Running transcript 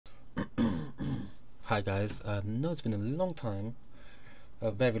Hi guys, no, it's been a long time,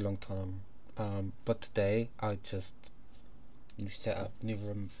 a very long time, but today I just new setup, new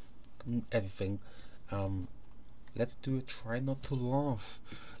room, everything. Let's do a try not to laugh.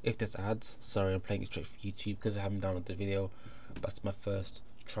 If there's ads, sorry, I'm playing it straight for YouTube because I haven't downloaded the video, but it's my first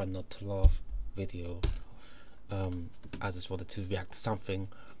try not to laugh video. I just wanted to react to something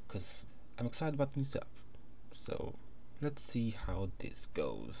because I'm excited about the new setup. So let's see how this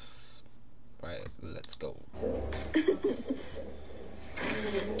goes. Right, let's go.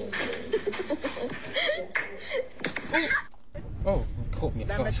 Oh, it caught me off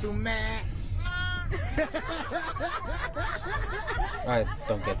guard. I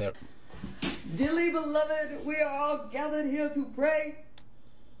don't get there. Dearly beloved, we are all gathered here to pray.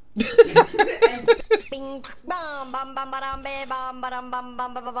 What's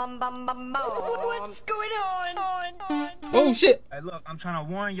going on? Oh shit! Hey, look, I'm trying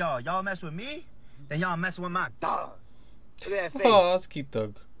to warn y'all. Y'all mess with me, then y'all messing with my dog. Look at that face. Oh, that's cute,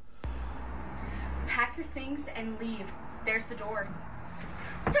 dog. Pack your things and leave. There's the door.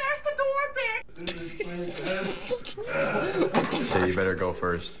 There's the door, bitch! Okay, you better go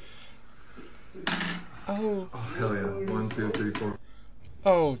first. Oh. Oh, hell yeah. 1, 2, 3, 4.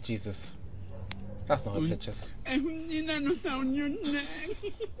 Oh, Jesus. That's not her pictures.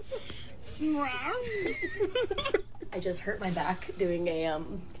 I just hurt my back doing a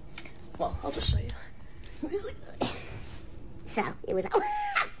well, I'll just show you. So it was.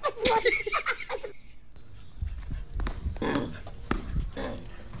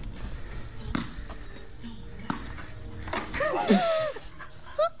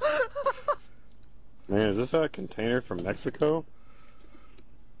 Man, is this a container from Mexico?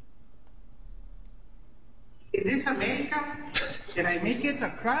 Is this America? Did I make it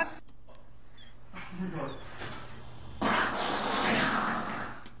across?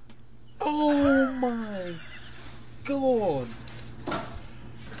 Oh my God.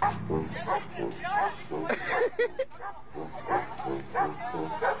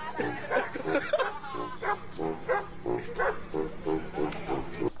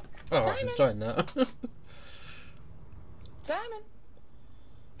 Oh, I was enjoying that. Simon.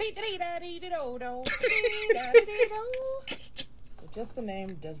 So just the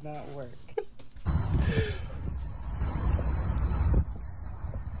name does not work.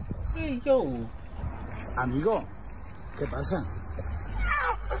 Hey, yo. Amigo, ¿qué pasa?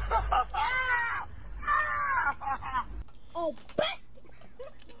 Oh, bastard!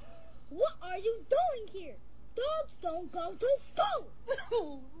 What are you doing here? Dogs don't go to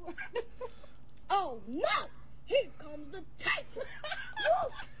school. Oh no! Here comes the typhus.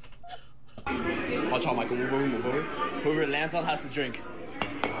 Watch out, Michael. Move over, move over. Whoever it lands on has to drink.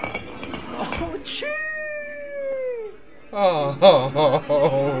 Oh, cheers! Oh,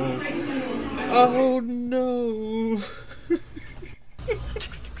 oh no.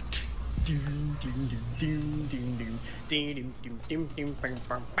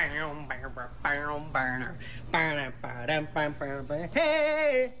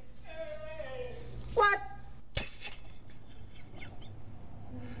 Hey! What?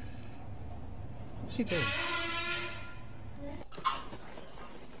 What's she doing?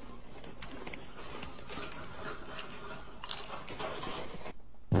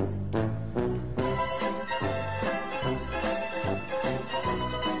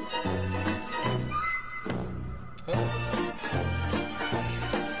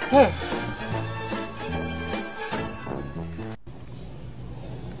 Oh.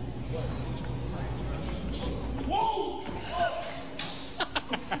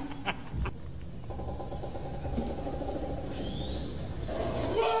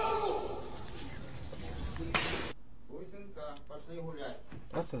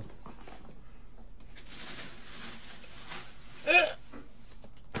 That's a...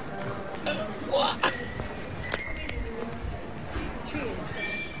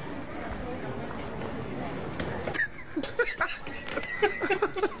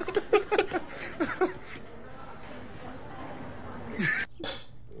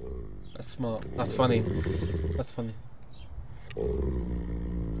 That's smart. That's funny. That's funny.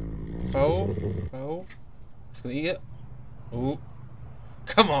 Oh, oh. Just gonna eat it. Oh.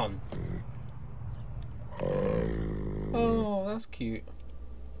 Come on. Oh, that's cute.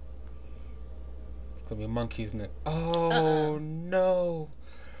 It's gonna be a monkey, isn't it? Oh no.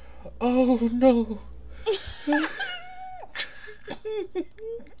 Oh no.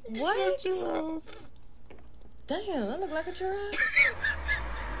 What? Damn, I look like a giraffe.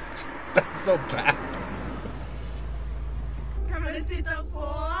 That's so bad. Cabecita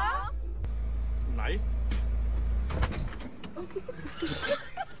for... Knife?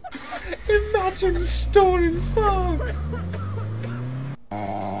 It's not Fucking stolen phone.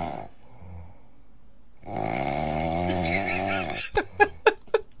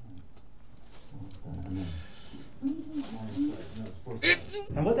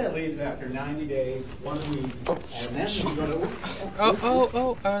 And what that leaves after 90 days, 1 week, and then you go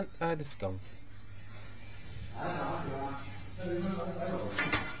to... And it's gone.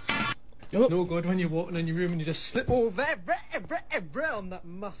 It's no good when you're walking in your room and you just slip over on that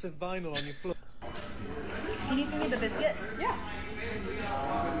massive vinyl on your floor. Can you feed me the biscuit? Yeah.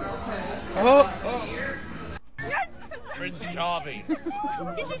 Prince Charming.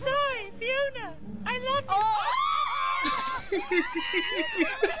 This is I, Fiona. I love you.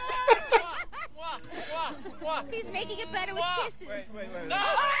 What? He's making it better with kisses. Wait. No!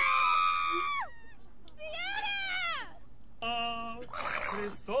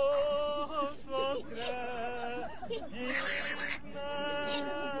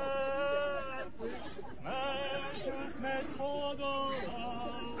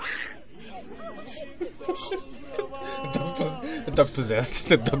 The dog's possessed.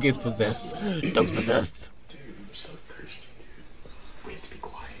 The dog is possessed. The dog's possessed. Dude, I'm so thirsty. We have to be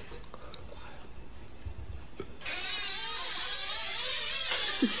quiet.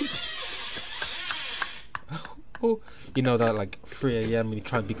 Oh, you know that like 3 a.m. when you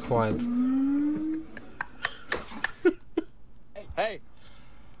try to be quiet. Hey!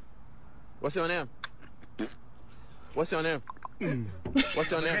 What's your name? What's your name?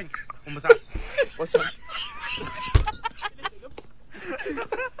 What's your name? What's your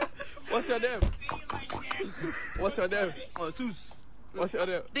What's your name? What's your name? What's your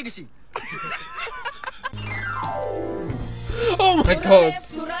name? Digashi. Oh my god!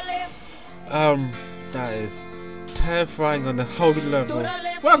 That is terrifying on a whole level.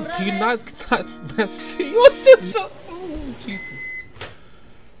 Well, do you not messy? What the? Oh, Jesus.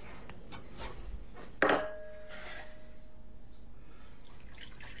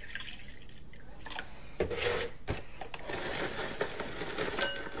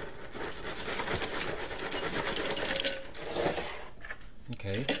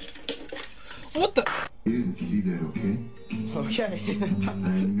 Okay. What the? You didn't see that, okay? Okay. I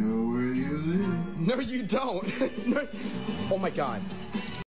know where you live. No, you don't. No. Oh my god.